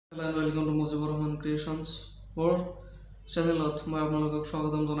Hello and welcome to Mujibur Rahman Creations or channel মই আপোনালোকক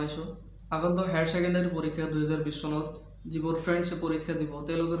স্বাগতম জনাইছো আগন্তুক হায়াৰ সেকেন্ডাৰী পৰীক্ষা 2020 চনত যিবোৰ ফ্ৰেণ্ডছে পৰীক্ষা দিব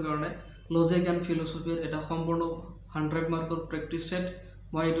তেওঁলোকৰ কাৰণে লজিক এণ্ড ফিলসফিৰ এটা সম্পূৰ্ণ 100 মাৰ্কৰ প্ৰেক্টিছ সেট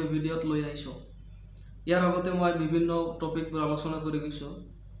মই এই ভিডিঅত লৈ আহিছো ইয়াৰ আগতে মই বিভিন্ন টপিকবোৰ আলোচনা কৰি গৈছো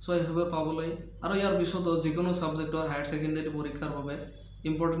সো এইভাবে পাবলৈ আৰু ইয়াৰ পিছত যিকোনো সাবজেক্টৰ হায়াৰ সেকেন্ডাৰী পৰীক্ষাৰ বাবে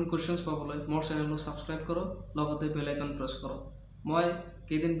ইম্পৰ্টেন্ট কোৱেশ্চনছ পাবলৈ মোৰ চেনেলটো সাবস্ক্ৰাইব কৰক লগতে বেল আইকন প্ৰেছ কৰক মই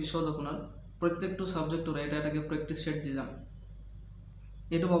কেইদিন পিছত আপোনাৰ প্ৰত্যেকটো সাবজেক্টৰ এটাকে প্ৰেক্টিছ সেট দি যাম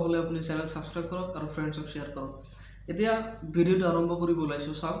এটো পাবলৈ আপুনি চেনেল সাবস্ক্ৰাইব কৰক আৰু ফ্ৰেণ্ডছক শেয়াৰ কৰক এতিয়া ভিডিঅটো আৰম্ভ কৰিব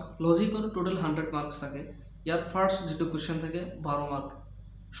ওলাইছো চাওক লজিকৰ টোটাল 100 মাৰ্কস থাকে ইয়াৰ ফাৰ্স্ট যেটো কোৱেশ্চন থাকে 12 মাৰ্ক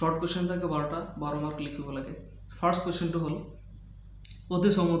শৰ্ট কোৱেশ্চন থাকে 12টা 12 মাৰ্ক লিখিব লাগে ফাৰ্স্ট কোৱেশ্চনটো হল অতি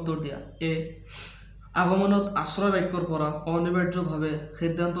সমুত্তৰ দিয়া এ আগমনত আশ্ৰয় বাক্যৰ পৰা অনিবাৰ্যভাৱে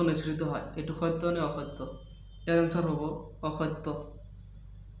সিদ্ধান্ত নিশ্চিত হয় এটো সত্য নে অসত্য এৰ आंसर হ'ব অসত্য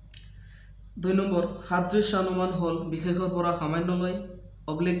 2 নম্বৰ সাদৃশ্য অনুমান হল বিশেষৰ পৰা সামান্যলৈ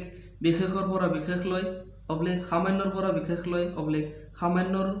অবলিক বিশেষৰ পৰা বিশেষ লৈ অবলিক সামান্যৰ পৰা বিশেষ লৈ অবলিক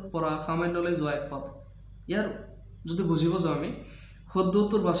সামান্যৰ পৰা সামান্যলৈ যোৱা এক পথ ইয়াৰ যদি বুজিব যাও আমি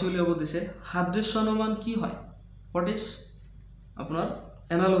শুদ্ধতৰ বাছি উলিয়াব দিছে সাদৃশ্য অনুমান কি হয় হোৱাট ইজ আপোনাৰ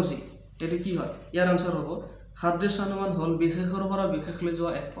এনালজি এটো কি হয় ইয়াৰ आंसर হ'ব সাদৃশ্য অনুমান হল বিশেষৰ পৰা বিশেষলৈ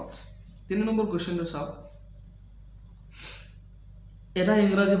যোৱা এক পথ 3 নম্বৰ কোৱেশ্চনটো চাওক এটা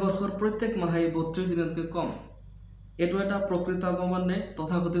ইংৰাজী বৰ্ষৰ প্ৰত্যেক মাহে 32 দিনতকৈ কম এটো এটা প্ৰকৃত আগমন নে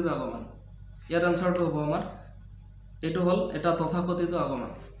তথাকথিত আগমন ইয়াৰ आंसरটো হ'ব আমাৰ এটো হল এটা তথাকথিত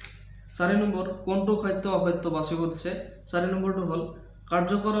আগমন 4 নম্বৰ কোনটো সত্য অসত্য বাছিব দিছে 4 নম্বৰটো হল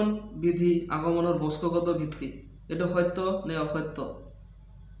কাৰ্যকৰণ বিধি আগমনৰ বস্তুগত ভিত্তি এটো সত্য নে অসত্য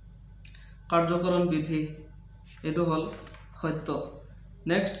কাৰ্যকৰণ বিধি এটো হল সত্য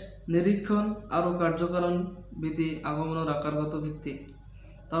নেক্সট নিৰীক্ষণ আৰু কাৰ্যকৰণ বিধি আগমনৰ আকাৰগত ভিত্তি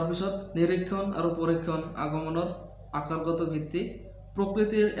তাৰ পিছত নিৰীক্ষণ আৰু পৰীক্ষণ আগমনৰ আকাৰগত ভিত্তি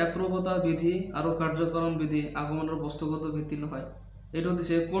প্ৰকৃতিৰ একৰূপতা বিধি আৰু কাৰ্যকৰণ বিধি আগমনৰ বস্তুগত ভিত্তি নহয় এটো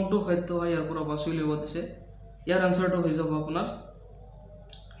দিছে কোনটো সত্য হয় ইয়াৰ পৰা বাছি উলিয়াব দিছে ইয়াৰ आंसरটো হৈ যাব আপোনাৰ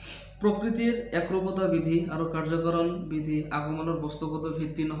প্ৰকৃতিৰ একৰূপতা বিধি আৰু কাৰ্যকৰণ বিধি আগমনৰ বস্তুগত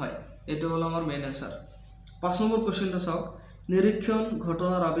ভিত্তি নহয় এটো হল আমাৰ মেইন आंसर 5 নম্বৰ কোৱেশ্চনটো চাওক নিৰীক্ষণ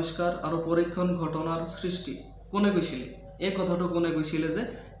ঘটনাৰ আবিষ্কাৰ আৰু পৰীক্ষণ ঘটনাৰ সৃষ্টি কোনে কৈছিল এই কথাটো কোনে কৈছিল যে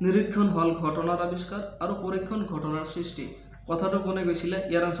নিৰীক্ষণ হল ঘটনাৰ আবিষ্কাৰ আৰু পৰীক্ষণ ঘটনাৰ সৃষ্টি কথাটো কোনে কৈছিল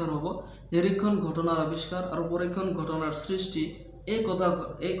ইয়াৰ आंसर হ'ব নিৰীক্ষণ ঘটনাৰ আবিষ্কাৰ আৰু পৰীক্ষণ ঘটনাৰ সৃষ্টি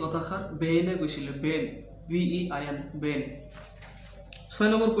এই কথাষাৰ বেইনে কৈছিল বেইন BEIN বেইন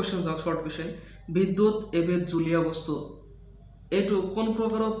 6 নম্বৰ কোৱেশ্চন চাওক শৰ্ট কোৱেশ্চন বিদ্যুৎ এবিধ জুলীয়া বস্তু এটো কোন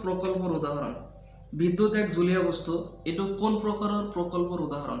প্ৰকাৰৰ প্ৰকল্পৰ উদাহৰণ বিদ্যুৎ এক জুলীয়া বস্তু এটো কোন প্ৰকাৰৰ প্ৰকল্পৰ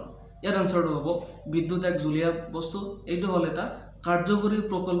উদাহৰণ ইয়াৰ आंसरটো হ'ব বিদ্যুৎ এক জুলীয়া বস্তু এটো হল এটা কাৰ্যকৰী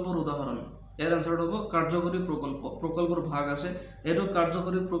প্ৰকল্পৰ উদাহৰণ ইয়াৰ आंसरটো হ'ব কাৰ্যকৰী প্ৰকল্পৰ ভাগ আছে এটো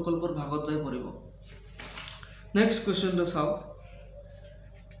কাৰ্যকৰী প্ৰকল্পৰ ভাগত যাই পৰিব নেক্সট কোৱেশ্চনটো চাও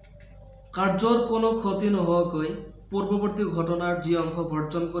কাৰ্যৰ কোনো ক্ষতি নহকৈ পূৰ্বৱৰ্তী ঘটনাৰ যি অংশ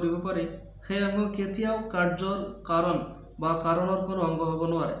বৰ্জন কৰিব পাৰি সেই অংশ কেতিয়াও কাৰ্যৰ কাৰণ বা কাৰণৰ কোনো অংগ হ'ব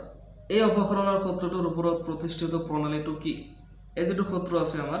নোৱাৰে এই অপসৰণৰ সূত্ৰটোৰ ওপৰত প্ৰতিষ্ঠিত প্ৰণালীটো কি এই যেটো সূত্ৰ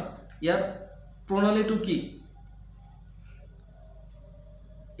আছে আমাৰ ইয়াৰ প্ৰণালীটো কি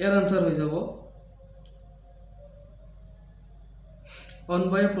ইয়াৰ आंसर হৈ যাব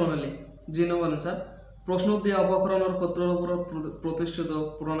অন্বয় প্ৰণালী যি নম্বৰ आंसर প্ৰশ্নত দিয়া অপসৰণৰ সূত্ৰৰ ওপৰত প্ৰতিষ্ঠিত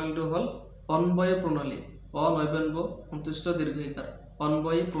প্ৰণালীটো হল অন্বয় প্ৰণালী অনৈবন্য সন্তুষ্ট দীৰ্ঘিকাৰ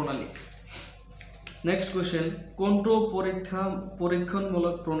অন্বয় প্ৰণালী নেক্সট কোৱেশ্চন কোনটো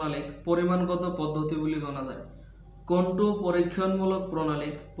পৰীক্ষণমূলক প্ৰণালীক পৰিমাণগত পদ্ধতি বুলি জনা যায় কোনটো পৰীক্ষণমূলক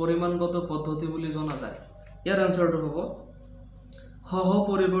প্ৰণালীক পৰিমাণগত পদ্ধতি বুলি জনা যায় ইয়াৰ आंसरটো হ'ব সহ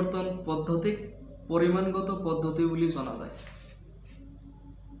পৰিৱৰ্তন পদ্ধতিক পৰিমাণগত পদ্ধতি বুলি জনা যায়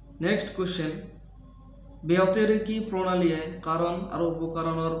নেক্সট কোৱেশ্চন ব্যতিৰেকী প্ৰণালীয়ে কাৰণ আৰু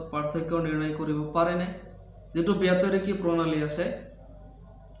উপকাৰণৰ পাৰ্থক্য নিৰ্ণয় কৰিব পাৰে নে যেটো ব্যতিৰেকী প্ৰণালী আছে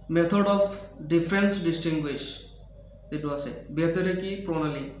মেথড অফ ডিফাৰেন্স ডিস্টিংগুইশ এটো আছে ব্যতিৰেকী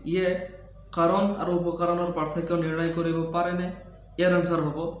প্ৰণালী ইয়ে কাৰণ আৰু উপকাৰণৰ পাৰ্থক্য নিৰ্ণয় কৰিব পাৰে নে ইয়াৰ आंसर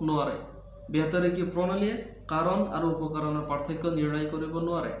হ'ব নোৱাৰে ব্যতিৰেকী প্ৰণালীয়ে কাৰণ আৰু উপকাৰণৰ পাৰ্থক্য নিৰ্ণয় কৰিব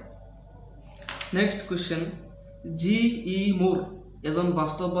নোৱাৰে নেক্সট কোৱেশ্চন GE মুৰ এজন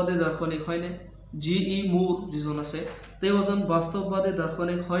বাস্তৱবাদী দাৰ্শনিক হয় নে GE মুৰ যিজন আছে তেওঁ এজন বাস্তৱবাদী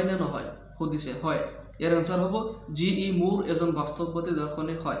দাৰ্শনিক হয় নে নহয় সুধিছে হয় ইয়াৰ आंसर হ'ব GE মুৰ এজন বাস্তৱবাদী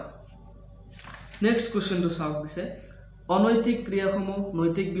দাৰ্শনিক হয় নেক্সট কোৱেশ্চনটো চাওক দিছে অনৈতিক ক্ৰিয়াসমূহ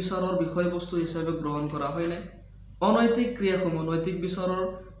নৈতিক বিচাৰৰ বিষয়বস্তু হিচাপে গ্ৰহণ কৰা হয় নে অনৈতিক ক্ৰিয়াসমূহ নৈতিক বিচাৰৰ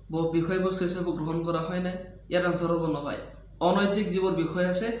বিষয়বস্তু হিচাপে গ্ৰহণ কৰা হয় নে ইয়াৰ आंसर হ'ব নহয় অনৈতিক যিবোৰ বিষয়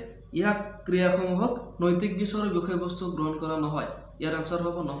আছে ইয়াক ক্ৰিয়াসমূহক নৈতিক বিচাৰৰ বিষয়বস্তু গ্ৰহণ কৰা নহয় ইয়াৰ আনসাৰ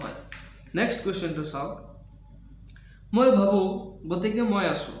হ'ব নহয় নেক্সট কোৱেশ্চনটো চাওক মই ভাবো গতিকে মই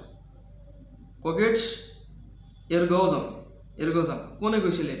আছো কগেটছ এৰগোজাম কোনে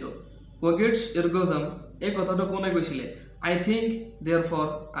কৈছিল এটো কগেটছ এৰগোজাম এই কথাটো কোনে কৈছিল আই থিংক देयरफॉर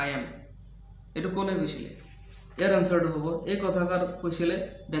আই এম এটো কোনে কৈছিল ইয়াৰ আনসাৰটো হ'ব এই কথাকাৰ কৈছিল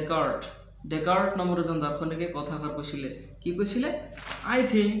ডেকাৰ্ট নামৰ এজন দাৰ্শনিকে কথাকাৰ কৈছিল কি কৈছিল আই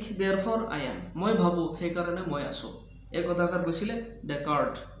থিংক देयरफॉर আই এম মই ভাবো সেই কাৰণে মই আছো এই কথাকাৰ কৈছিল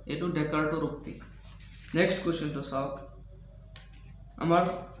ডেকাৰ্ট এটো ডেকাৰ্টৰ উক্তি নেক্সট কোৱেশ্চনটো চাওক আমাৰ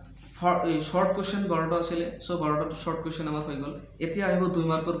শৰ্ট কোশ্চেন 12টা আছিল সো 12টা শৰ্ট কোশ্চেন আমাৰ হৈ গল এতিয়া আহিব 2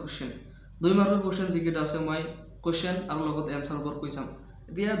 মাৰ্কৰ কোশ্চেন যিকিটা আছে মই কোশ্চেন আৰু লগত এনসাৰবোৰ কৈ যাম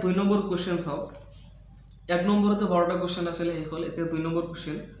এতিয়া 2 নম্বৰ কোশ্চেন চাওক 1 নম্বৰতে 12টা কোশ্চেন আছিল এই হল এতিয়া 2 নম্বৰ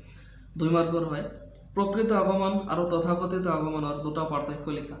কোশ্চেন 2 মাৰ্কৰ হয় প্ৰকৃত আগমন আৰু তথাকথিত আগমনৰ দুটা পাৰ্থক্য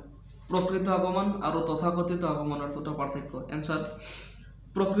লিখা প্ৰকৃত আগমন আৰু তথাকথিত আগমনৰ দুটা পাৰ্থক্য এনসাৰ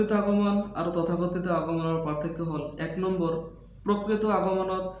প্ৰকৃত আগমন আৰু তথাকথিত আগমনৰ পাৰ্থক্য হল 1 নম্বৰ প্ৰকৃত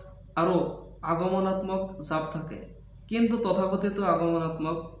আগমনত আৰু আগমনাত্মক জাপ থাকে কিন্তু তথাকথিত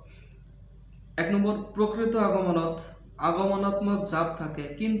আগমনাত্মক 1 নম্বৰ প্রকৃত আগমনত আগমনাত্মক জাপ থাকে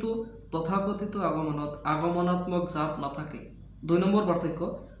কিন্তু তথাকথিত আগমনত আগমনাত্মক জাপ নাথাকে 2 নম্বৰ পাৰ্থক্য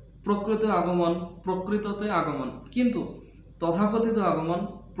প্রকৃত আগমন প্রকৃততে আগমন কিন্তু তথাকথিত আগমন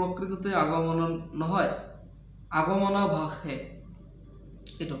প্রকৃততে আগমন নহয় আগমনাভাস হে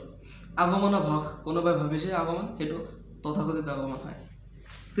এটো আগমনাভাস কোনোবাই ভাবিছে আগমন এটো তথাকথিত আগমন হয়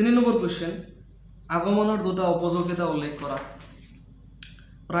 3 নম্বৰ কোশ্চেন আগমনৰ দুটা উপযোগিতা উল্লেখ কৰা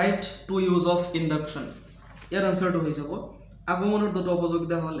right to use of induction ইয়াৰ আনসাৰটো হৈ যাব আগমনৰ দুটা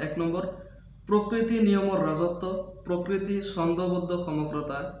উপযোগিতা হল 1 নম্বৰ প্ৰকৃতি নিয়মৰ ৰাজত্ব প্ৰকৃতি ছন্দবদ্ধ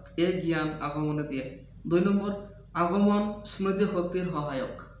সমগ্ৰতা এই জ্ঞান আগমনে দিয়ে 2 নম্বৰ আগমন স্মৃতি শক্তিৰ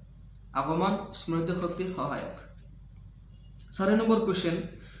সহায়ক 4 নম্বৰ কোশ্চেন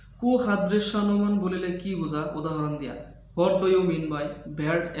কু সাদৃশ্য অনুমান বলিলে কি বুজা উদাহৰণ দিয়া What do you mean by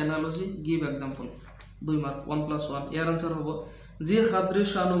bird analogy? Give example. 2 mark 1+1 year answer হ'ব যি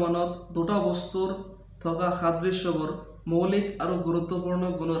সাদৃশ্য অনুমানত দুটা বস্তুৰ থকা সাদৃশ্যবোৰ মৌলিক আৰু গুৰুত্বপূৰ্ণ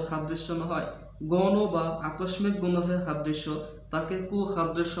গুণৰ সাদৃশ্য নহয় গৌণ বা আকস্মিক গুণৰহে সাদৃশ্য তাকে কু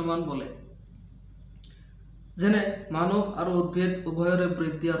সাদৃশ্যমান বলে যেনে মানৱ আৰু উদ্ভিদ উভয়ৰে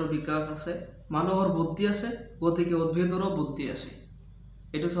বৃদ্ধি আৰু বিকাশ আছে মানুহৰ বুদ্ধি আছে গতিকে উদ্ভিদৰো বুদ্ধি আছে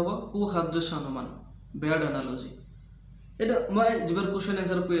এটো সব কু সাদৃশ্য অনুমান bird analogy এটা মই যিবোৰ কোশ্চেন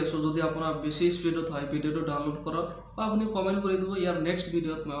আনসাৰ কৈ আছো যদি আপোনাৰ বেছি স্পিডত হয় ভিডিওটো ডাউনলোড কৰক বা আপুনি কমেন্ট কৰি দিব ইয়াৰ নেক্সট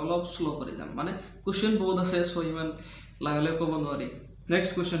ভিডিওত মই অলপ স্লো কৰি যাম মানে কোশ্চেন বহুত আছে সো ইমান লাহে ক'ব নোৱাৰি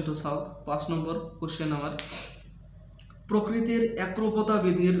নেক্সট কোশ্চেনটো চাওক 5 নম্বৰ কোশ্চেন আমাৰ প্ৰকৃতিৰ একৰূপতা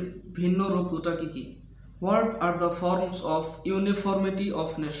বিধিৰ ভিন্ন ৰূপ দুটা কি কি What are the forms of uniformity of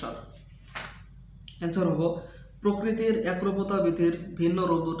nature answer হ'ব প্ৰকৃতিৰ একৰূপতা বিধিৰ ভিন্ন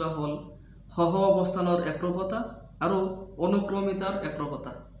ৰূপ দুটা হল সহ অৱস্থানৰ একৰূপতা আৰু অনুক্ৰমিতাৰ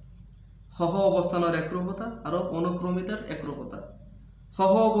একৰূপতা সহ অৱস্থানৰ একৰূপতা আৰু অনুক্ৰমিতাৰ একৰূপতা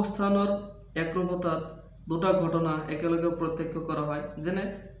সহ অৱস্থানৰ একৰূপতাত দুটা ঘটনা একেলগে প্ৰত্যক্ষ কৰা হয় যেনে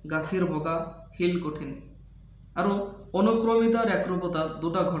গাখীৰ বগা হিল কঠিন আৰু অনুক্ৰমিতাৰ একৰূপতাত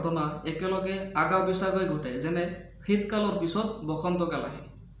দুটা ঘটনা একেলগে আগা বিছাগৈ ঘটে যেনে শীতকালৰ পিছত বসন্তকাল আহে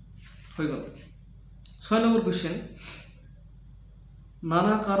হৈ গল 6 নম্বৰ কোশ্চেন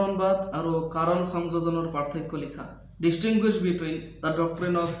নানা কাৰণবাদ আৰু কাৰণ সংযোজনৰ পাৰ্থক্য লিখা Distinguish between the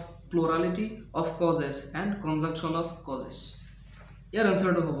doctrine of plurality of causes and conjunction of causes ইয়াৰ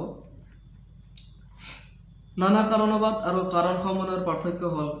আনসাৰটো হ'ব নানা কাৰণবাদ আৰু কাৰণ সমন্বয়ৰ পাৰ্থক্য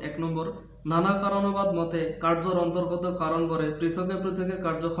হল 1 নম্বৰ নানা কাৰণবাদ মতে কাৰ্যৰ অন্তৰ্গত কাৰণবোৰে পৃথকে পৃথকে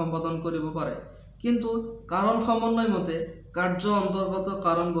কাৰ্য সম্পাদন কৰিব পাৰে কিন্তু কাৰণ সমন্বয় মতে কাৰ্য অন্তৰ্গত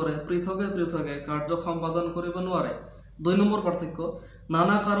কাৰণবোৰে পৃথকে পৃথকে কাৰ্য সম্পাদন কৰিব নোৱাৰে 2 নম্বৰ পাৰ্থক্য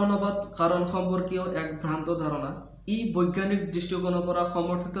নানা কাৰণবাদ কাৰণ সম্পৰ্কীয় এক ভ্ৰান্ত ধাৰণা ই বৈজ্ঞানিক দৃষ্টিকোণৰ পৰা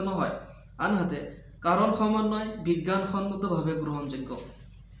সমৰ্থিত নহয় আনহাতে কাৰণ সমন্বয় বিজ্ঞানসন্মতভাৱে গ্ৰহণযোগ্য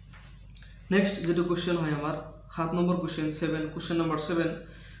নেক্সট যেটো কোশ্চেন হয় আমাৰ 7 নম্বৰ কোশ্চেন 7 কোশ্চেন নম্বৰ 7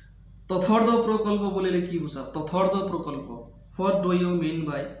 তথ্যৰ্ধ প্ৰকল্প বলিলে কি বুজা তথ্যৰ্ধ প্ৰকল্প What do you mean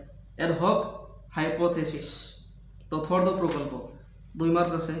by ad hoc hypothesis তথ্যৰ্ধ প্ৰকল্প 2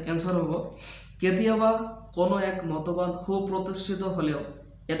 মাৰ্ক আছে এনসাৰ হ'ব কেতিয়াবা কোনো এক মতবাদ সুপ্ৰতিষ্ঠিত হলেও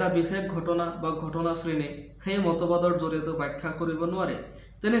এটা বিশেষ ঘটনা বা ঘটনা শ্ৰেণী সেই মতবাদৰ জৰিয়তে ব্যাখ্যা কৰিব নোৱাৰে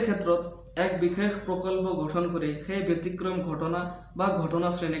তেনে ক্ষেত্ৰত এক বিশেষ প্ৰকল্প গঠন কৰি সেই ব্যতিক্ৰম ঘটনা বা ঘটনা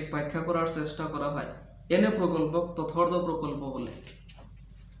শ্ৰেণীক ব্যাখ্যা কৰাৰ চেষ্টা কৰা হয় এনে প্ৰকল্পক তথ্যৰ্ধ প্ৰকল্প বোলে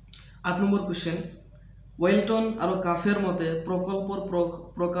 8 নম্বৰ কোশ্চেন ওয়েলটন আৰু কাফেৰ মতে প্ৰকল্পৰ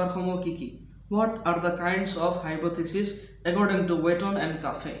প্ৰকাৰসমূহ কি কি What are the kinds of hypotheses according to Wheaton and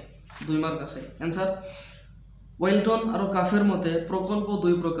Cafe? 2 mark আছে आंसर ওয়েলটন আৰু কাফেৰ মতে প্ৰকল্প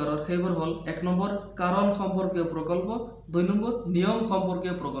দুই প্ৰকাৰৰ সেইবোৰ হল 1 নম্বৰ কাৰণ সম্পৰ্কীয় প্ৰকল্প 2 নম্বৰ নিয়ম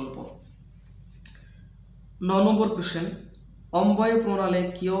সম্পৰ্কীয় প্ৰকল্প 9 নম্বৰ কোশ্চেন অম্বয় প্ৰণালী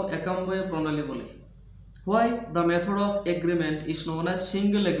কিয় একাম্বয় প্ৰণালী বলে Why the method of agreement is known as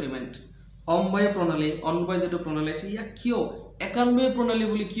single agreement অম্বয় প্ৰণালী অম্বয় যেটো প্ৰণালী আছে ইয়া কিয় একাম্বয় প্ৰণালী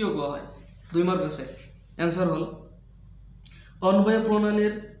বুলি কিয় কোৱা হয় 2 মাৰ্ক আছে आंसर হল অম্বয়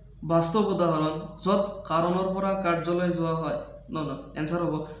প্ৰণালীৰ বাস্তৱ উদাহৰণ যত কাৰণৰ পৰা কাৰ্যলৈ যোৱা হয় ন आंसर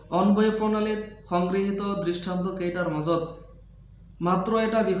হ'ব অন্বয় প্ৰণালীত সংগৃহীত দৃষ্টান্ত কেইটাৰ মাজত মাত্ৰ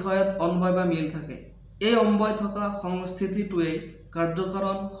এটা বিষয়ত অন্বয় বা মিল থাকে এই অন্বয় থকা সংস্থিতিটোৱে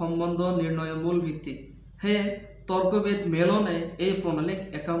কাৰ্যকাৰণ সম্বন্ধ নিৰ্ণয়ৰ মূল ভিত্তি হে তৰ্কবিদ মেলনে এই প্ৰণালীক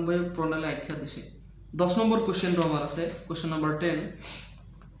একাম্বয় প্ৰণালী আখ্যা দিছে 10 নম্বৰ কোশ্চেনটো আমাৰ আছে কোশ্চেন নম্বৰ 10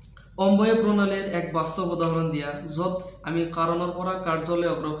 অম্বয় প্ৰণালীৰ এক বাস্তৱ উদাহৰণ দিয়া যত আমি কাৰণৰ পৰা কাৰ্যলৈ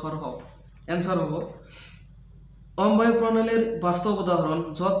অগ্ৰসৰ হওঁ आंसर হ'ব অম্বয় প্ৰণালীৰ বাস্তৱ উদাহৰণ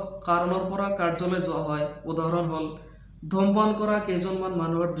যত কাৰণৰ পৰা কাৰ্যলৈ যোৱা হয় উদাহৰণ হল ধূমপান কৰা কেইজনমান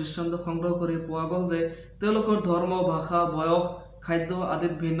মানুহৰ দৃষ্টান্ত সংগ্ৰহ কৰি পোৱা গ'ল যে তেওঁলোকৰ ধৰ্ম ভাষা বয়স খাদ্য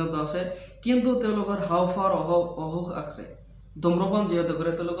আদিত ভিন্নতা আছে কিন্তু তেওঁলোকৰ হাওফাওৰ অসুখ আছে ধূম্ৰপান যেহেতু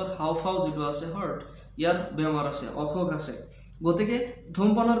কৰে তেওঁলোকৰ হাওফাও যিটো আছে হাৰ্ট ইয়াৰ বেমাৰ আছে অসুখ আছে গতিকে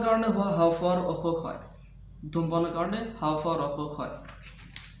ধূমপানৰ কাৰণে হোৱা হাওফাওৰ অসুখ হয় ধূমপানৰ কাৰণে হাওফাওৰ অসুখ হয়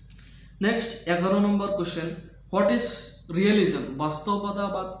next 11 number question what is realism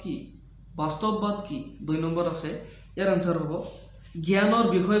বাস্তৱবাদ কি 2 নম্বৰ আছে ইয়াৰ आंसर হ'ব জ্ঞানৰ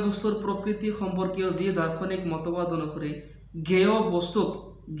বিষয়বস্তুৰ প্ৰকৃতি সম্পৰ্কীয় যি দাৰ্শনিক মতবাদ অনুসৰি জ্ঞেয় বস্তুক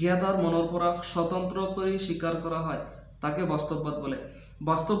জ্ঞাতাৰ মনৰ পৰা স্বতন্ত্ৰ কৰি স্বীকাৰ কৰা হয় তাকে বাস্তৱবাদ বোলে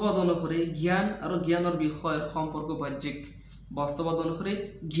বাস্তৱবাদ অনুসৰি জ্ঞান আৰু জ্ঞানৰ বিষয়ৰ সম্পৰ্ক বাহ্যিক বাস্তৱবাদ অনুসৰি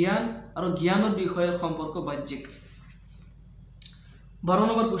জ্ঞান আৰু জ্ঞানৰ বিষয়ৰ সম্পৰ্ক বাহ্যিক 12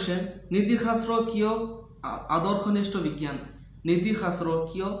 নম্বৰ কোশ্চেন নীতিশাস্ত্ৰ কিয় আদৰ্শনিষ্ঠ বিজ্ঞান নীতিশাস্ত্ৰ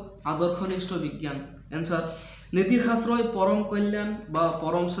কিয় আদৰ্শনিষ্ঠ বিজ্ঞান आंसर নীতিশাস্ত্ৰই পৰম কল্যাণ বা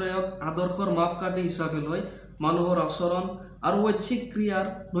পৰম শ্ৰেয়ক আদৰ্শৰ মাপকাঠি হিচাপে লৈ মানুহৰ আচৰণ আৰু ঐচ্ছিক ক্ৰিয়াৰ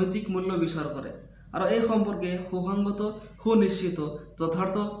নৈতিক মূল্য বিচাৰ কৰে আৰু এই সম্পৰ্কে সুসংগত সুনিশ্চিত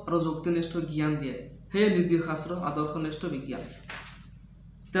যথাৰ্থ আৰু যুক্তিনিষ্ঠ জ্ঞান দিয়ে হে নীতিশাস্ত্ৰ আদৰ্শনিষ্ঠ বিজ্ঞান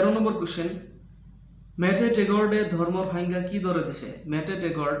 13 নম্বৰ কোশ্চেন মেটে টেগৰ্ডে ধৰ্মৰ সংজ্ঞা কি দৰে দিছে মেটে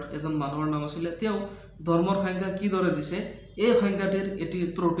টেগৰ্ড এজন মানুহৰ নাম আছিল তেওঁ ধৰ্মৰ সংজ্ঞা কি দৰে দিছে এই সংজ্ঞাটিৰ এটি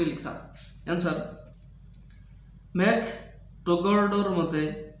ত্ৰুটি লিখা आंसर মেক টেগৰ্ডৰ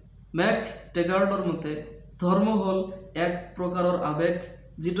মতে ধৰ্ম হল এক প্ৰকাৰৰ আবেগ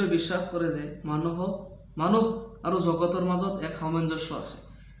যিটো বিশ্বাস কৰে যে মানুহ আৰু জগতৰ মাজত এক সামঞ্জস্য আছে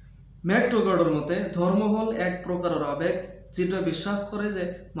মেক টেগৰ্ডৰ মতে ধৰ্ম হল এক প্ৰকাৰৰ আবেগ যিটো বিশ্বাস কৰে যে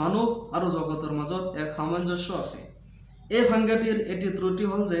মানুহ আৰু জগতৰ মাজত এক সামঞ্জস্য আছে এই সংজ্ঞাটিৰ এটি ত্ৰুটি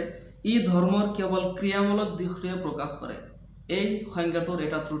হল যে ই ধৰ্মৰ কেৱল ক্ৰিয়ামূলক দিশটোৱে প্ৰকাশ কৰে এই সংজ্ঞাটোৰ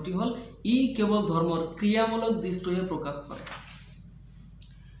এটা ত্ৰুটি হল ই কেৱল ধৰ্মৰ ক্ৰিয়ামূলক দিশটোৱে প্ৰকাশ কৰে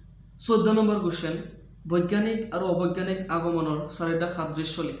 14 নম্বৰ কোশ্চেন বৈজ্ঞানিক আৰু অবৈজ্ঞানিক আগমনৰ চাৰিটা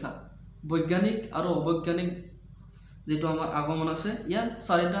সাদৃশ্য লিখা বৈজ্ঞানিক আৰু অবৈজ্ঞানিক যেটো আমাৰ আগমন আছে ইয়াৰ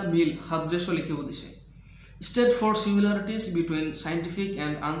চাৰিটা মিল সাদৃশ্য লিখিব দিছে state for সিমিলাৰিটিজ between scientific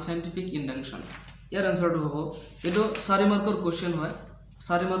and unscientific induction ইয়াৰ আনসাৰটো হ'ব এটো 4 মাৰ্কৰ কোশ্চেন হয়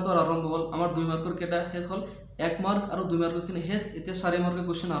 4 মাৰ্কৰ আৰম্ভ হ'ল আমাৰ 2 মাৰ্কৰ কেটা শেষ হ'ল 1 মাৰ্ক আৰু 2 মাৰ্কৰ খিনি শেষ এতিয়া 4 মাৰ্কৰ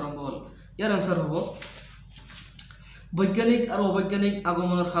কোশ্চেন আৰম্ভ হ'ল ইয়াৰ আনসাৰ হ'ব বৈজ্ঞানিক আৰু অবৈজ্ঞানিক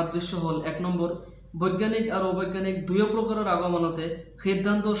আগমনৰ সাদৃশ্য হ'ল 1 নম্বৰ বৈজ্ঞানিক আৰু অবৈজ্ঞানিক দুই প্ৰকাৰৰ আগমনতে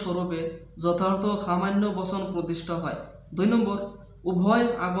সিদ্ধান্ত স্বৰূপে যথাৰ্থ সামান্য বচন প্ৰতিষ্ঠা হয় 2 নম্বৰ উভয়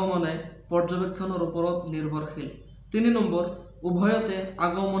আগমনে পৰ্যবেক্ষণৰ ওপৰত নিৰ্ভৰশীল 3 নম্বৰ উভয়তে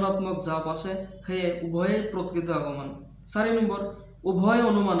আগমনাত্মক জাপ আছে হেয়ে উভয়ে প্ৰকৃত আগমন 4 নম্বৰ উভয়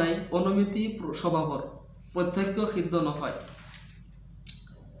অনুমানাই অনুমিতি স্বভাৱৰ প্ৰত্যক্ষ সিদ্ধ নহয়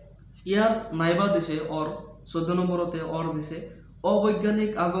ইয়াৰ নাইবা দিছে অৰ 14 নম্বৰতে অৰ দিছে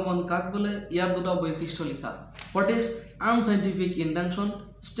অবৈজ্ঞানিক আগমন কাক বলে ইয়াৰ দুটা বৈশিষ্ট্য লিখা what is unscientific induction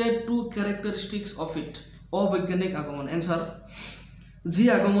state to characteristics of it অবৈজ্ঞানিক আগমন आंसर যি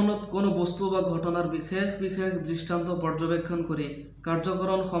আগমনত কোনো বস্তু বা ঘটনাৰ বিশেষ দৃষ্টান্ত পৰ্যবেক্ষণ কৰি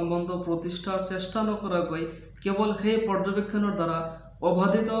কাৰ্যকৰণ সম্বন্ধ প্ৰতিষ্ঠাৰ চেষ্টা নকৰাকৈ কেৱল সেই পৰ্যবেক্ষণৰ দ্বাৰা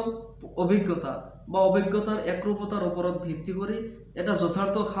অবাধিত অভিজ্ঞতা বা অভিজ্ঞতাৰ একৰূপতাৰ ওপৰত ভিত্তি কৰি এটা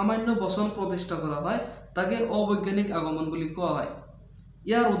যথাৰ্থ সামান্য বচন প্ৰতিষ্ঠা কৰা হয় তাকে অবৈজ্ঞানিক আগমন বুলি কোৱা হয়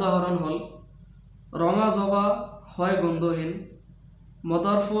ইয়াৰ উদাহৰণ হ'ল ৰঙা জবা হয় গন্ধহীন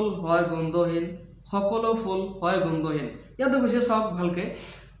মদাৰ ফুল হয় গন্ধহীন সকলো ফুল হয় গন্ধহীন ইয়াতে কৈছে সব ভালকে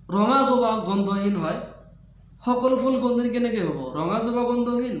ৰঙা জবা গন্ধহীন হয় সকলো ফুল গন্ধহীন কেনেকৈ হ'ব? ৰঙা জবা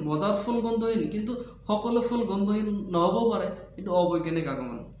গন্ধহীন, মদাৰ ফুল গন্ধহীন, কিন্তু সকলো ফুল গন্ধহীন নহ'বও পাৰে, কিন্তু অবৈজ্ঞানিক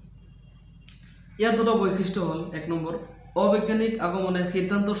আগমন। ইয়াৰ দুটা বৈশিষ্ট্য হ'ল, 1 নম্বৰ, অবৈজ্ঞানিক আগমনে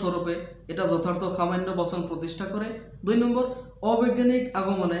সিদ্ধান্ত স্বৰূপে এটা যথাৰ্থ সামান্য বচন প্ৰতিষ্ঠা কৰে। 2 নম্বৰ, অবৈজ্ঞানিক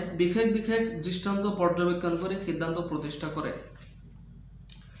আগমনে বিশেষ বিশেষ দৃষ্টান্ত পৰ্যবেক্ষণ কৰি সিদ্ধান্ত প্ৰতিষ্ঠা কৰে।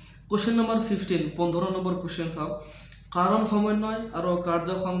 কোৱেশ্চন নম্বৰ 15, 15 নম্বৰ কোৱেশ্চন চাওক। কাৰণ সমন্বয় আৰু কাৰ্য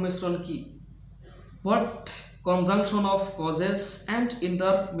সংমিশ্ৰণ কি? What conjunction of causes and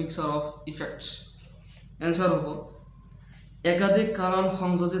ইণ্টাৰমিক্সাৰ of effects? Answer হ'ব, একাধিক কাৰণ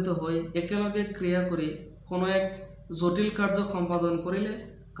সংযোজিত হৈ একেলগে ক্ৰিয়া কৰি কোনো এক জটিল কাৰ্য সম্পাদন কৰিলে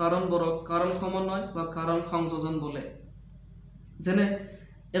কাৰণবোৰক কাৰণ সমন্বয় বা কাৰণ সংযোজন বোলে। যেনে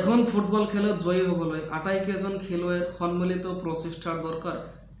এখন ফুটবল খেলত জয়ী হ'বলৈ আটাইকেইজন খেলুৱৈৰ সন্মিলিত প্ৰচেষ্টাৰ দৰকাৰ।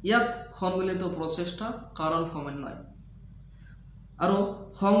 ইয়াত সন্মিলিত প্ৰচেষ্টা কাৰণ সমন্বয়। আৰু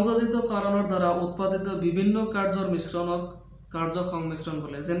সংযোজিত কাৰণৰ দ্বাৰা উৎপাদিত বিভিন্ন কাৰ্যৰ মিশ্ৰণক কাৰ্য সংমিশ্ৰণ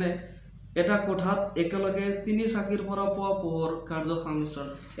বোলে। যেনে এটা কোঠাত একেলগে 3 চাকিৰ পৰা পোৱা পোহৰ কাৰ্য সংমিশ্ৰণ।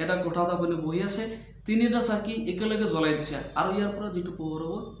 এটা কোঠাত আপুনি বহি আছে, 3টা চাকি একেলগে জ্বলাই দিছে আৰু ইয়াৰ পৰা যিটো পোহৰ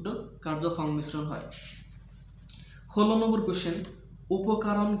হ'ব সেইটো কাৰ্য সংমিশ্ৰণ হয়। 16 নম্বৰ কোৱেশ্চন,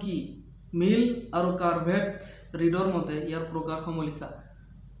 উপকাৰণ কি? মিল আৰু কাৰ্ভেট ৰিডৰ মতে ইয়াৰ প্ৰকাৰসমূহ লিখা।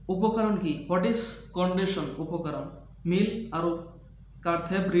 উপকাৰণ কি? What is condition? উপকাৰণ। মিল আৰু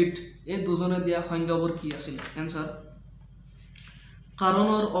কাৰ্থেব ৰিড এই দুজনে দিয়া সংজ্ঞাবোৰ কি আছিল? এনচাৰ,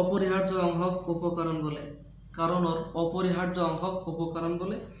 কাৰণৰ অপৰিহাৰ্য অংশক উপকাৰণ বোলে। কাৰণৰ অপৰিহাৰ্য অংশক উপকাৰণ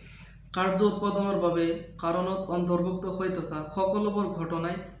বোলে। কাৰ্য উৎপাদনৰ বাবে কাৰণত অন্তৰ্ভুক্ত হৈ থকা সকলোবোৰ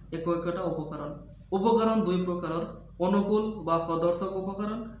ঘটনাই একোটা উপকাৰণ। উপকাৰণ 2 প্ৰকাৰৰ, অনুকূল বা সদৰ্থক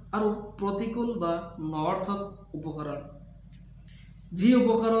উপকাৰণ আৰু প্ৰতিকূল বা নঅৰ্থক উপকাৰণ। যি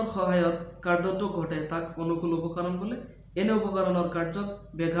উপকাৰৰ সহায়ত কাৰ্যটো ঘটে তাক অনুকূল উপকাৰণ বোলে। এনে উপকাৰণৰ কাৰ্যক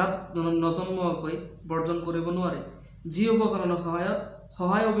ব্যাঘাত নজন্মোৱাকৈ বৰ্জন কৰিব নোৱাৰে। যি উপকৰণৰ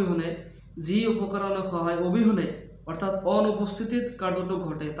সহায় অবিহনে অৰ্থাৎ অনুপস্থিতিত কাৰ্যটো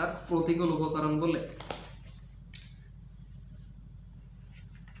ঘটে তাক প্ৰতিকূল উপকৰণ বোলে।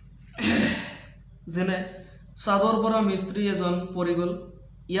 যেনে চাদৰ পৰা মিস্ত্ৰী এজন পৰি গ'ল।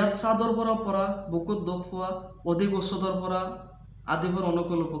 ইয়াত চাদৰ পৰা বুকুত দুখ পোৱা, অধিক উচ্চতাৰ পৰা আদিবোৰ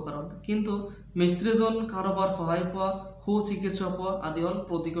অনুকূল উপকৰণ, কিন্তু মিস্ত্ৰীজন কাৰোবাৰ সহায় পোৱা, সুচিকিৎসা পোৱা আদি হ'ল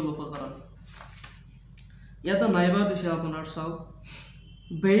প্ৰতিকূল উপকৰণ। ইয়াতে নাইবা দিছে আপোনাৰ, চাওক।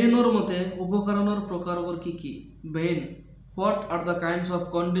 বেইনৰ মতে উপকৰণৰ প্ৰকাৰবোৰ কি কি? বেইন, what are the kinds of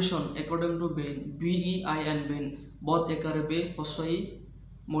condition according to Ben? BEIN, বেইন, বদ একাৰে বে হস্ৰই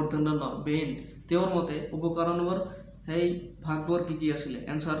মূৰ্ধন্য ন, বেইন। তেওঁৰ মতে উপকৰণবোৰ সেই ভাগবোৰ কি কি আছিলে?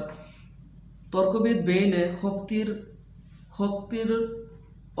 এনচাৰ, তৰ্কবিদ বেইনে শক্তিৰ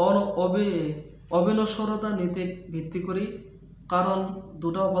অবিনশ্বৰতা নীতিক ভিত্তি কৰি কাৰণ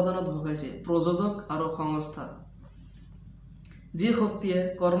 2টা উপাদানত ভগাইছে, প্ৰযোজক আৰু সংস্থা। যি শক্তিয়ে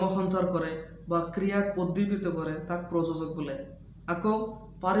কৰ্ম সঞ্চাৰ কৰে বা ক্ৰিয়াক উদ্দীপিত কৰে তাক প্ৰযোজক বোলে। আকৌ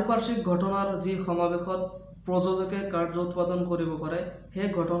পাৰিপাৰ্শ্বিক ঘটনাৰ যি সমাৱেশত প্ৰযোজকে কাৰ্য উৎপাদন কৰিব পাৰে সেই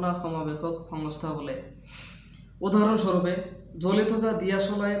ঘটনা সমাৱেশক সংস্থা বোলে। উদাহৰণস্বৰূপে, জ্বলি থকা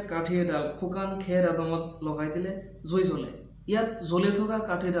দিয়াচলাইৰ কাঠি এডাল শুকান খেৰ এডমত লগাই দিলে জুই জ্বলে। ইয়াত জ্বলি থকা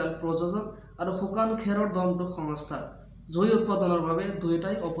কাঠিডাল প্ৰযোজক আৰু শুকান খেৰৰ দমটো সংস্থা। জুই উৎপাদনৰ বাবে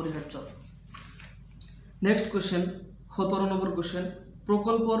দুয়োটাই অপৰিহাৰ্য। নেক্সট কুৱেশ্যন, 17 নম্বৰ কুৱেশ্যন,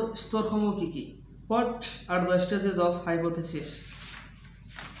 প্ৰকল্পৰ স্তৰসমূহ কি কি? What are the stages of hypothesis?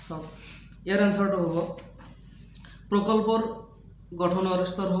 চাওক, ইয়াৰ এনচাৰটো হ'ব, প্ৰকল্পৰ গঠনৰ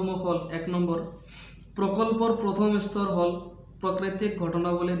স্তৰসমূহ হ'ল, 1 নম্বৰ, প্ৰকল্পৰ প্ৰথম স্তৰ হ'ল প্ৰাকৃতিক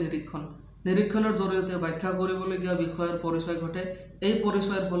ঘটনাৱলী নিৰীক্ষণ। নিৰীক্ষণৰ জৰিয়তে ব্যাখ্যা কৰিবলগীয়া বিষয়ৰ পৰিচয় ঘটে। এই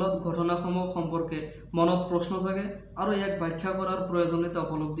পৰিচয়ৰ ফলত ঘটনাসমূহ সম্পৰ্কে মনত প্ৰশ্ন জাগে আৰু ইয়াক ব্যাখ্যা কৰাৰ প্ৰয়োজনীয়তা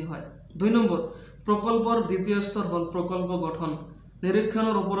উপলব্ধি হয়। 2 নম্বৰ, প্ৰকল্পৰ দ্বিতীয় স্তৰ হ'ল প্ৰকল্প গঠন।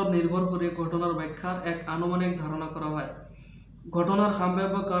 নিৰীক্ষণৰ ওপৰত নিৰ্ভৰ কৰি ঘটনাৰ ব্যাখ্যাৰ এক আনুমানিক ধাৰণা কৰা হয়। ঘটনাৰ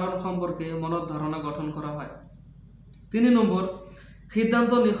সম্ভাৱ্য কাৰণ সম্পৰ্কে মনত ধাৰণা গঠন কৰা হয়। 3 নম্বৰ,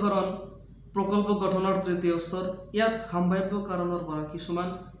 সিদ্ধান্ত নিঃসৰণ প্ৰকল্প গঠনৰ তৃতীয় স্তৰ। ইয়াত সম্ভাৱ্য কাৰণৰ পৰা কিছুমান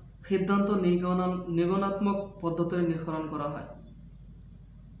সিদ্ধান্ত নিগণাত্মক পদ্ধতিৰে নিঃসৰণ কৰা হয়।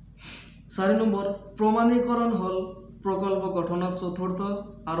 4 নম্বৰ, প্ৰমাণীকৰণ হ'ল প্ৰকল্প গঠনত চতুৰ্থ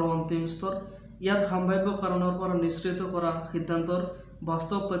আৰু অন্তিম স্তৰ। ইয়াত সম্ভাৱ্য কাৰণৰ পৰা নিশ্চিত কৰা সিদ্ধান্তৰ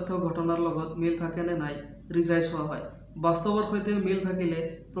বাস্তৱ তথ্য ঘটনাৰ লগত মিল থাকে নে নাই ৰিজাই চোৱা হয়। বাস্তৱৰ সৈতে মিল থাকিলে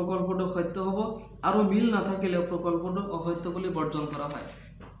প্ৰকল্পটো সত্য হ'ব আৰু মিল নাথাকিলে প্ৰকল্পটো অসত্য বুলি বৰ্জন কৰা হয়।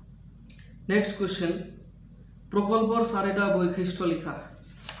 নেক্সট কুৱেশ্যন, প্ৰকল্পৰ 4টা বৈশিষ্ট্য লিখা।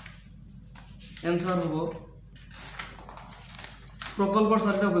 এনচাৰ হ'ব, প্ৰকল্পৰ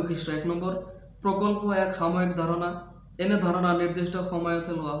 4টা বৈশিষ্ট্য। 1 নম্বৰ, প্ৰকল্প এক সাময়িক ধাৰণা। এনে ধাৰণা নিৰ্দিষ্ট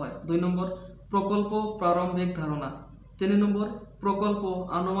সময়তে লোৱা হয়। 2 নম্বৰ, প্ৰকল্প প্ৰাৰম্ভিক ধাৰণা, 3 নম্বৰ প্ৰকল্প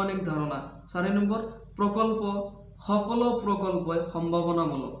আনুমানিক ধাৰণা, 4 নম্বৰ প্ৰকল্প সকলো প্ৰকল্পই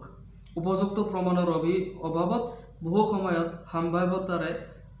সম্ভাৱনামূলক। উপযুক্ত প্রমাণের অভাবত বহু সময়ত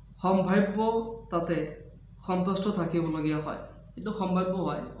সম্ভাব্যতাতে সন্তুষ্ট থাকিবলগীয়া হয়। এটা সম্ভাব্য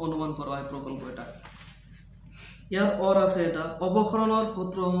হয়, অনুমান করা হয় প্রকল্প এটা। ইয়ার আছে এটা অপসারণের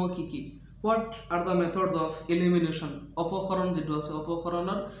সূত্রসমূহ কি কি? What are the methods of elimination? অপসারণ যেটা আছে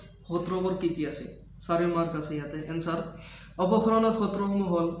অপসারণের সূত্ৰবোৰ কি কি আছে? 4 মাৰ্ক আছে ইয়াতে এনসাৰ। অপসাৰণেৰ সূত্ৰসমূহ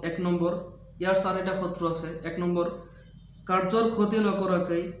হল 1 নম্বৰ, ইয়াৰ 4টা সূত্ৰ আছে। 1 নম্বৰ কাৰ্যৰ ক্ষতি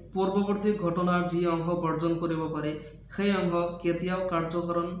নকৰাকৈ পূৰ্ববৰ্তী ঘটনাৰ যি অংশ বৰ্জন কৰিব পাৰি সেই অংশ কেতিয়াও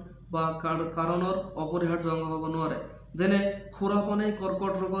কাৰ্যকৰণ বা কাৰণৰ অপৰিহাৰ্য অংশ হ'ব নোৱাৰে। যেনে সুৰাপানে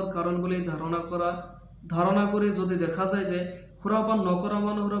কৰ্কট ৰোগৰ কাৰণ বুলি ধাৰণা কৰি যদি দেখা যায় যে সুৰাপান নকৰা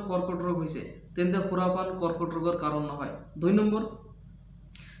মানুহৰ কৰ্কট ৰোগ হৈছে, তেন্তে সুৰাপান কৰ্কট ৰোগৰ কাৰণ নহয়। 2 নম্বৰ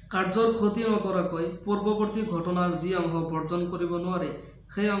কাৰ্যৰ ক্ষতি নকৰাকৈ পূৰ্ববৰ্তী ঘটনাৰ যি অংশ বৰ্জন কৰিব নোৱাৰে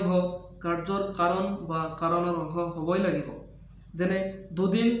সেই অংশ কাৰ্যৰ কাৰণ বা কাৰণৰ অংশ হ'বই লাগিব। যেনে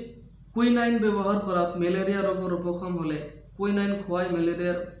দুদিন কুইনাইন ব্যৱহাৰ কৰাত মেলেৰিয়া ৰোগৰ উপশম হ'লে কুইনাইন খোৱাই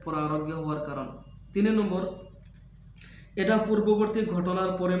মেলেৰিয়াৰ পৰা আৰোগ্য হোৱাৰ কাৰণ। 3 নম্বৰ এটা পূৰ্ববৰ্তী ঘটনাৰ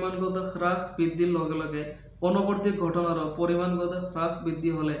পৰিমাণগত হ্ৰাস বৃদ্ধিৰ লগে লগে পৰৱৰ্তী ঘটনাৰ পৰিমাণগত হ্ৰাস বৃদ্ধি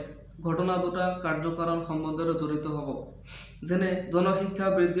হ'লে ঘটনা দুটা কাৰ্যকাৰণ সম্বন্ধেৰে জড়িত হ'ব। যেনে জনসংখ্যা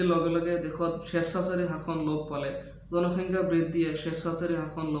বৃদ্ধিৰ লগে লগে দেশত স্বেচ্ছাচাৰী শাসন লোপ পালে জনসংখ্যা বৃদ্ধিয়ে স্বেচ্ছাচাৰী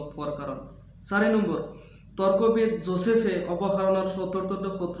শাসন লোপ পোৱাৰ কাৰণ। 4 নম্বৰ তৰ্কবিদ জোসেফে অপসাৰণৰ 74টা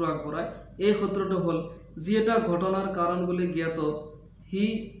সূত্ৰ আগবঢ়ায়। এই সূত্ৰটো হ'ল যি এটা ঘটনাৰ কাৰণ বুলি জ্ঞাত সি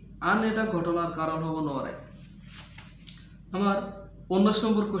আন এটা ঘটনাৰ কাৰণ হ'ব নোৱাৰে। আমাৰ 19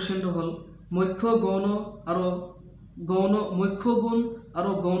 নম্বৰ কোশ্চেনটো হ'ল মুখ্য গুণ আৰু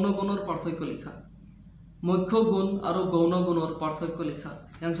গৌণ গুণৰ পাৰ্থক্য লিখা। মুখ্য গুণ আৰু গৌণ গুণৰ পাৰ্থক্য লিখা।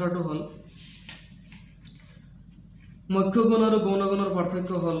 এনসাৰটো হ'ল মুখ্য গুণ আৰু গৌণ গুণৰ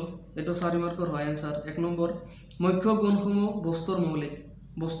পাৰ্থক্য হ'ল এইটো 4 মাৰ্কৰ হয় এনসাৰ। 1 নম্বৰ মুখ্য গুণসমূহ বস্তুৰ মৌলিক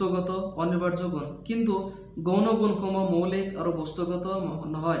বস্তুগত অনিবাৰ্য গুণ, কিন্তু গৌণ গুণসমূহ মৌলিক আৰু বস্তুগত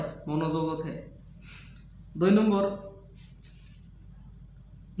নহয়, মনোযোগতহে। 2 নম্বৰ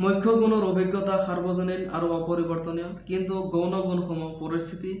মুখ্য গুণৰ অভিজ্ঞতা সাৰ্বজনীন আৰু অপৰিৱৰ্তনীয়, কিন্তু গৌণ গুণসমূহ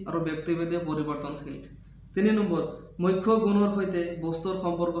পৰিস্থিতি আৰু ব্যক্তিভেদে পৰিৱৰ্তনশীল। 3 নম্বৰ মুখ্য গুণৰ সৈতে বস্তুৰ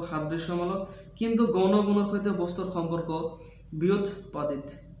সম্পৰ্ক সাদৃশ্যমূলক, কিন্তু গৌণ গুণৰ সৈতে বস্তুৰ সম্পৰ্ক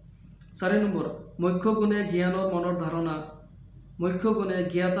বিৰোধাভাসী। 4 নম্বৰ মুখ্য গুণে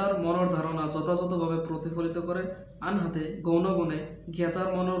জ্ঞাতাৰ মনৰ ধাৰণা যথাযথভাৱে প্ৰতিফলিত কৰে, আনহাতে গৌণ গুণে জ্ঞাতাৰ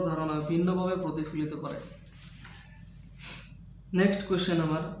মনৰ ধাৰণা ভিন্নভাৱে প্ৰতিফলিত কৰে। নেক্সট কোশ্চেন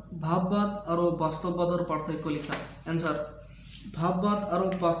আমাৰ ভাববাদ আৰু বাস্তৱবাদৰ পাৰ্থক্য লিখা। এনসাৰ ভাববাদ আৰু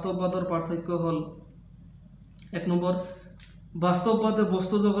বাস্তৱবাদৰ পাৰ্থক্য হ'ল 1 নম্বৰ বাস্তৱবাদে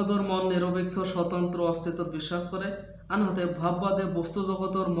বস্তু জগতৰ মন নিৰপেক্ষ স্বতন্ত্ৰ অস্তিত্বত বিশ্বাস কৰে, আনহাতে ভাববাদে বস্তু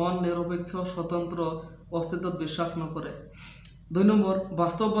জগতৰ মন নিৰপেক্ষ স্বতন্ত্ৰ অস্তিত্বত বিশ্বাস নকৰে। 2 নম্বৰ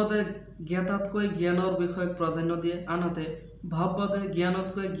বাস্তৱবাদে জ্ঞাতাতকৈ জ্ঞানৰ বিষয়ক প্ৰাধান্য দিয়ে, আনহাতে ভাববাদে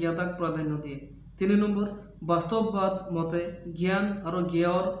জ্ঞানতকৈ জ্ঞাতাক প্ৰাধান্য দিয়ে। 3 নম্বৰ বাস্তৱবাদ মতে জ্ঞান আৰু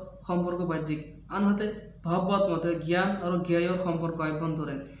জ্ঞেয়ৰ সম্পৰ্ক বাহ্যিক, আনহাতে ভাববাদ মতে জ্ঞান আৰু জ্ঞেয়ৰ সম্পৰ্ক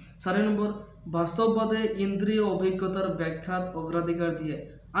আভ্যন্তৰীণ। 4 নম্বৰ বাস্তৱবাদে ইন্দ্ৰিয় অভিজ্ঞতাৰ ব্যাখ্যাত অগ্ৰাধিকাৰ দিয়ে,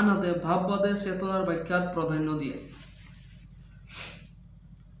 আনহাতে ভাববাদে চেতনাৰ ব্যাখ্যাত প্ৰাধান্য দিয়ে।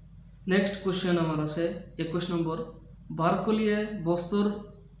 নেক্সট কোশ্চেন আমাৰ আছে 21 নম্বৰ বাৰ্কলিয়ে বস্তুৰ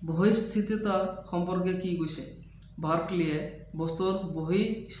বহিস্থিততা সম্পৰ্কে কি কৈছে? বাৰ্কলিয়ে বস্তুৰ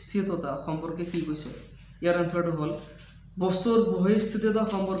বহিস্থিততা সম্পৰ্কে কি কৈছে? ইয়াৰ আনসাৰটো হ'ল বস্তুৰ বহিস্থিততা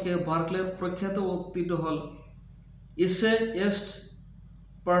সম্পৰ্কে বাৰ্কলেৰ প্ৰখ্যাত উক্তিটো হ'ল ইছে এষ্ট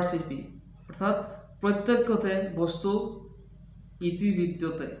পাৰ্সিপি, অৰ্থাৎ প্ৰত্যক্ষতে বস্তু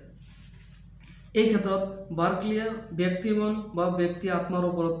ইতিবিদ্যতে। এই ক্ষেত্ৰত বাৰ্কলিয়ে ব্যক্তিমন বা ব্যক্তি আত্মাৰ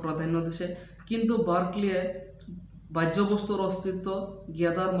ওপৰত প্ৰাধান্য দিছে, কিন্তু বাৰ্কলিয়ে বাহ্য বস্তুৰ অস্তিত্ব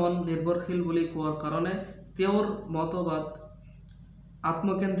জ্ঞাতাৰ মন নিৰ্ভৰশীল বুলি কোৱাৰ কাৰণে তেওঁৰ মতবাদ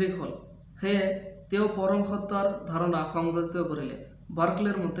আত্মকেন্দ্ৰিক হ'ল। সেয়ে তেওঁ পৰম সত্তাৰ ধাৰণা সংযোজিত কৰিলে।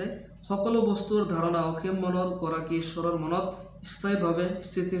 বাৰ্কলেৰ মতে সকলো বস্তুৰ ধাৰণা অসীম মনৰ গৰাকী ঈশ্বৰৰ মনত স্থায়ীভাৱে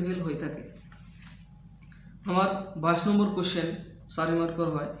স্থিতিশীল হৈ থাকে। আমাৰ 22 নম্বৰ কোশ্চেন 4 মাৰ্কৰ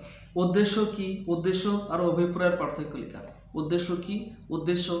হয় উদ্দেশ্য কি? উদ্দেশ্য আৰু অভিপ্ৰায়ৰ পাৰ্থক্য লিখা। উদ্দেশ্য কি?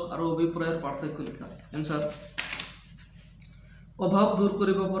 উদ্দেশ্য আৰু অভিপ্ৰায়ৰ পাৰ্থক্য লিখা। এনসাৰ অভাৱ দূৰ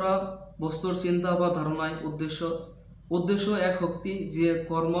কৰিব পৰা বস্তুৰ চিন্তা বা ধাৰণাই উদ্দেশ্য। উদ্দেশ্য এক শক্তি যিয়ে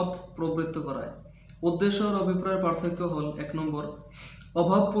কৰ্মত প্ৰবৃত্ত কৰায়। উদ্দেশ্য আৰু অভিপ্ৰায়ৰ পাৰ্থক্য হ'ল 1 নম্বৰ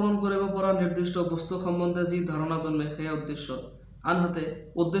অভাৱ পূৰণ কৰিব পৰা নিৰ্দিষ্ট বস্তু সম্বন্ধে যি ধাৰণা জন্মে সেয়া উদ্দেশ্য, আনহাতে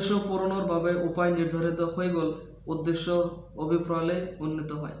উদ্দেশ্য পূৰণৰ বাবে উপায় নিৰ্ধাৰিত হৈ গ'ল উদ্দেশ্য অভিপ্ৰায়লৈ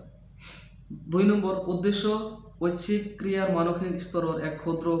উন্নীত হয়। 2 নম্বৰ উদ্দেশ্য ঐচ্ছিক ক্ৰিয়াৰ মানসিক স্তৰৰ এক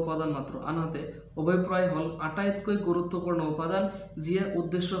ক্ষুদ্ৰ উপাদান মাত্ৰ, আনহাতে অভিপ্ৰায় হ'ল আটাইতকৈ গুৰুত্বপূৰ্ণ উপাদান যিয়ে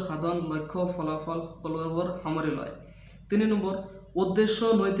উদ্দেশ্য সাধন লক্ষ্য ফলাফল সকলোবোৰ সামৰি লয়। 3 নম্বৰ উদ্দেশ্য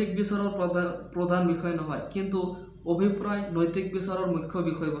নৈতিক বিচাৰৰ প্ৰধান বিষয় নহয়, কিন্তু অভিপ্ৰায় নৈতিক বিচাৰৰ মুখ্য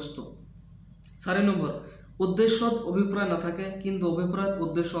বিষয়বস্তু। 4 নম্বৰ উদ্দেশ্যত অভিপ্ৰায় নাথাকে, কিন্তু অভিপ্ৰায়ত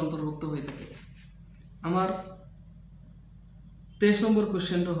উদ্দেশ্য অন্তৰ্ভুক্ত হৈ থাকে। আমাৰ 23 নম্বৰ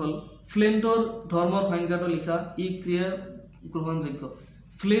কুৱেশ্যনটো হ'ল ফ্লিণ্টৰ ধৰ্মৰ সংজ্ঞাটো লিখা, ই ক্ৰিয়া গ্ৰহণযোগ্য।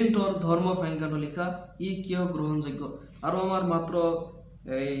 ফ্লিণ্টৰ ধৰ্মৰ সংজ্ঞাটো লিখা, ই কিয় গ্ৰহণযোগ্য। আৰু আমাৰ মাত্ৰ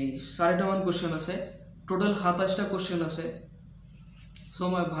এই 4টামান কুৱেশ্যন আছে, টোটেল 27টা কুৱেশ্যন আছে। চ'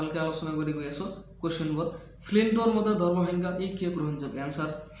 মই ভালকৈ আলোচনা কৰি গৈ আছোঁ কুৱেশ্যনবোৰ। ফ্লিণ্টৰ মতে ধৰ্মৰ সংজ্ঞা ই কিয় গ্ৰহণযোগ্য। এনচাৰ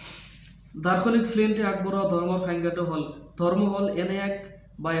দাৰ্শনিক ফ্লিণ্টে আগবঢ়োৱা ধৰ্মৰ সংজ্ঞাটো হ'ল ধৰ্ম হ'ল এনে এক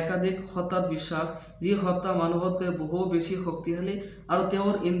বা একাধিক সত্তাত বিশ্বাস যি সত্তা মানুহতকৈ বহু বেছি শক্তিশালী আৰু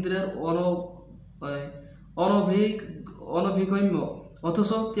তেওঁৰ ইন্দ্ৰিয়ৰ অনভিগম্য,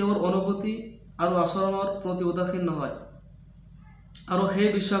 অথচ তেওঁৰ অনুভূতি আৰু আচৰণৰ প্ৰতি উদাসীন নহয় আৰু সেই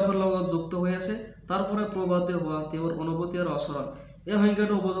বিশ্বাসৰ লগত যুক্ত হৈ আছে, তাৰ পৰাই প্ৰভাৱিত হোৱা তেওঁৰ অনুভূতি আৰু আচৰণ। এই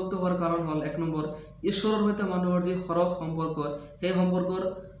সংজ্ঞাটো উপযুক্ত হোৱাৰ কাৰণ হ'ল 1 নম্বৰ ঈশ্বৰৰ সৈতে মানুহৰ যি সৰহ সম্পৰ্ক, সেই সম্পৰ্কৰ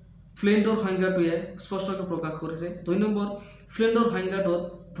ফ্লিণ্টৰ সংজ্ঞাটোৱে স্পষ্টকৈ প্ৰকাশ কৰিছে। 2 নম্বৰ ফ্লিণ্টৰ সংজ্ঞাটোত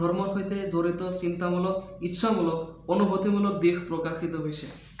ধৰ্মৰ সৈতে জড়িত চিন্তামূলক, ইচ্ছামূলক, অনুভূতিমূলক দিশ প্ৰকাশিত হৈছে।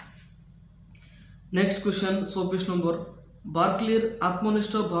 নেক্সট কুৱেশ্যন 24 নম্বৰ বাৰ্কলিৰ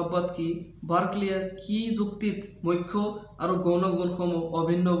আত্মনিষ্ঠ ভাৱবাদ কি? বাৰ্কলিয়ে কি যুক্তিত মুখ্য আৰু গৌণ গুণসমূহ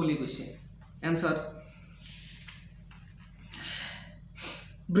অভিন্ন বুলি কৈছে? এনচাৰ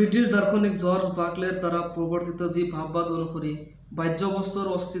ব্ৰিটিছ দাৰ্শনিক জৰ্জ বাৰ্কলেৰ দ্বাৰা প্ৰৱৰ্তিত যি ভাৱবাদ অনুসৰি বাহ্য বস্তুৰ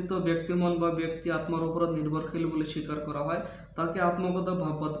অস্তিত্ব ব্যক্তিমন বা ব্যক্তি আত্মাৰ ওপৰত নিৰ্ভৰশীল বুলি স্বীকাৰ কৰা হয়, তাকে আত্মগত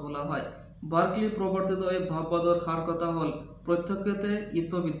ভাৱবাদ বোলা হয়। বাৰ্কলি প্ৰৱৰ্তিত এই ভাৱবাদৰ সাৰ কথা হ'ল প্ৰত্যক্ষতে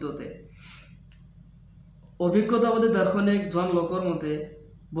ইতবিদ্যতে। অভিজ্ঞতাবাদী দাৰ্শনিক জন লোকৰ মতে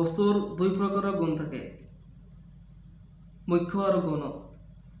বস্তুৰ 2 প্ৰকাৰৰ গুণ থাকে, মুখ্য আৰু গৌণ।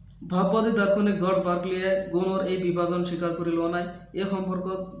 ভাৱবাদী দাৰ্শনিক জৰ্জ বাৰ্কলিয়ে গুণৰ এই বিভাজন স্বীকাৰ কৰি লোৱা নাই। এই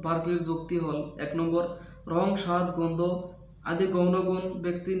সম্পৰ্কত বাৰ্কলিৰ যুক্তি হ'ল 1 নম্বৰ ৰং, স্বাদ, গন্ধ আদি গৌণ গুণ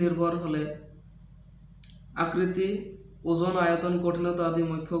ব্যক্তি নিৰ্ভৰ হ'লে আকৃতি, ওজন, আয়তন, কঠিনতা আদি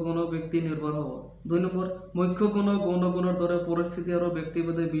মুখ্য গুণ ব্যক্তি নিৰ্ভৰ হ'ব। 2 নম্বৰ মুখ্য গুণ গৌণ গুণৰ দৰে পৰিস্থিতি আৰু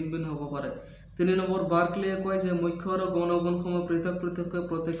ব্যক্তিভেদে ভিন ভিন হ'ব পাৰে। 3 নম্বৰ বাৰ্কলিয়ে কয় যে মুখ্য আৰু গৌণ গুণসমূহ পৃথক পৃথককৈ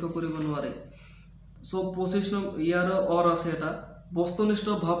প্ৰত্যক্ষ কৰিব নোৱাৰে। চ' 25 নম্বৰ ইয়াৰ আছে এটা বস্তুনিষ্ঠ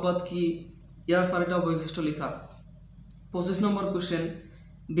ভাৱবাদ কি? ইয়াৰ 4টা বৈশিষ্ট্য লিখা। 25 নম্বৰ কুৱেশ্যন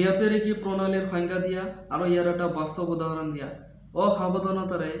ব্যতিৰেকী প্ৰণালীৰ সংজ্ঞা দিয়া আৰু ইয়াৰ এটা বাস্তৱ উদাহৰণ দিয়া।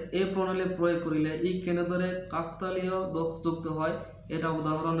 অসাৱধানতাৰে এই প্ৰণালী প্ৰয়োগ কৰিলে ই কেনেদৰে কাকতালীয় দোষযুক্ত হয়, এটা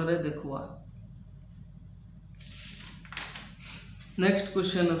উদাহৰণেৰে দেখুওৱা। নেক্সট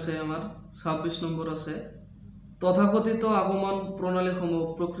কুৱেশ্যন আছে আমাৰ 26 নম্বৰ আছে তথাকথিত আগমন প্ৰণালীসমূহ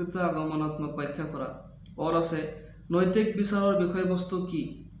প্ৰকৃত আগমনাত্মক ব্যাখ্যা কৰা। আছে নৈতিক বিচাৰৰ বিষয়বস্তু কি?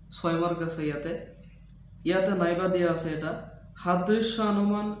 6 মাৰ্ক আছে ইয়াতে নাইবা দিয়া আছে এটা সাদৃশ্য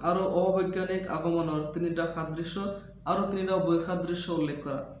অনুমান আৰু অবৈজ্ঞানিক আগমনৰ 3টা সাদৃশ্য আৰু 3টা বৈসাদৃশ্য উল্লেখ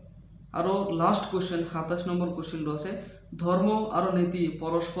কৰা। আৰু লাষ্ট কুৱেশ্যন 27 নম্বৰ কুৱেশ্যনটো আছে ধৰ্ম আৰু নীতি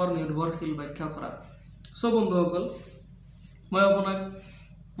পৰস্পৰ নিৰ্ভৰশীল ব্যাখ্যা কৰা। চ' বন্ধুসকল মই আপোনাক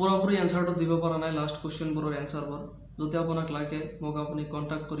পুৰোপুৰি এনচাৰটো দিব পৰা নাই লাষ্ট কুৱেশ্যনবোৰৰ এনচাৰবোৰ। যদি আপোনাক লাগে মোক আপুনি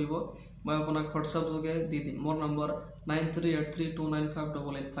কণ্টেক্ট কৰিব, মই আপোনাক হোৱাটছআপ যোগে দি দিম। মোৰ নম্বৰ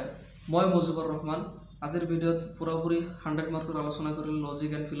 9383295885। মই মুজিবুৰ ৰহমান। আজিৰ ভিডিঅ'ত পুৰোপুৰি 100 মাৰ্কৰ আলোচনা কৰিলোঁ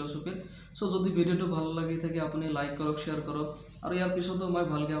লজিক এণ্ড ফিলচফিৰ। চ' যদি ভিডিঅ'টো ভাল লাগি থাকে আপুনি লাইক কৰক, শ্বেয়াৰ কৰক, আৰু ইয়াৰ পিছতো মই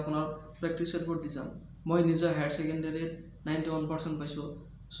ভালকৈ আপোনাৰ প্ৰেক্টিছ ৰিপৰ্ট দি যাম। মই নিজে হায়াৰ ছেকেণ্ডেৰীত 91% পাইছোঁ।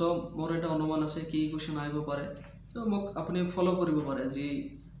 চ' মোৰ এটা অনুমান আছে কি কুৱেশ্যন আহিব পাৰে। চ' মোক আপুনি ফ'ল' কৰিব পাৰে, যি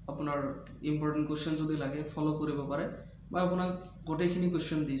আপোনাৰ ইম্পৰ্টেণ্ট কুৱেশ্যন যদি লাগে ফ'ল' কৰিব পাৰে। মই আপোনাক গোটেইখিনি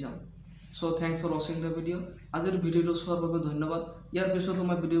কুৱেশ্যন দি যাম। চ' থেংকছ ফৰ ৱাচিং দ্য ভিডিঅ'। আজিৰ ভিডিঅ'টো চোৱাৰ বাবে ধন্যবাদ। ইয়াৰ পিছতো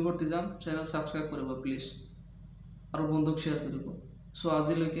মই ভিডিঅ'বোৰ দি যাম। চেনেল ছাবস্ক্ৰাইব কৰিব প্লিজ আৰু বন্ধুক শ্বেয়াৰ কৰিব। চ'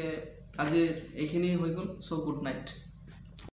 আজিলৈকে এইখিনি হৈ গ'ল। চ' গুড নাইট।